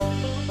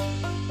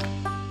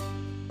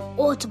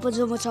to put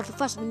so much of a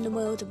fast in the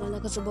world to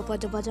like a super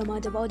part of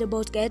the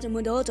boat get and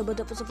the auto, but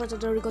the first of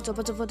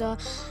the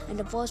and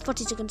the first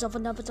 40 seconds of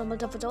another some of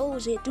the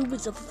say 2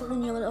 minutes of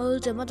fucking your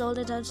ultimate all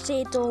the time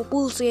say to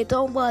bullshit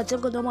don't but I'm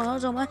gonna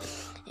want someone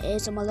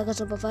is a malaga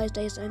super 5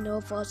 days and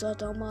no for so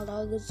to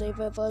malaga say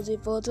for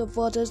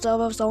the stuff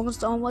of songs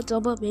somewhat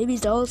over baby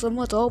so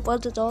somewhat over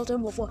the all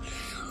time before.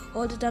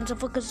 All the times I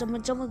focus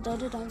on some of the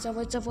other times I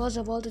was a force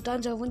of all the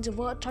times I went to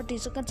work 30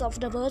 seconds of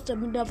the burst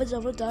and never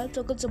over time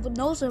so good someone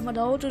knows him and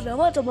all to the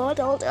water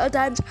all the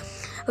times.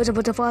 I was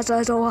about to fast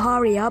so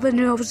hurry up and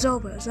it was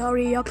over.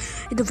 Sorry up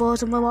in the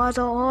force of my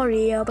water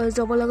hurry up and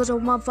so long as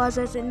my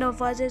fastest in no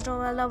fastest so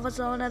I love us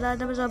on and I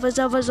never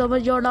suffer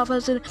your love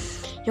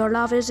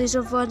is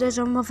so fun as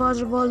my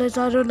father all is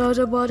I don't know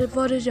about it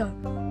for the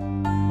job.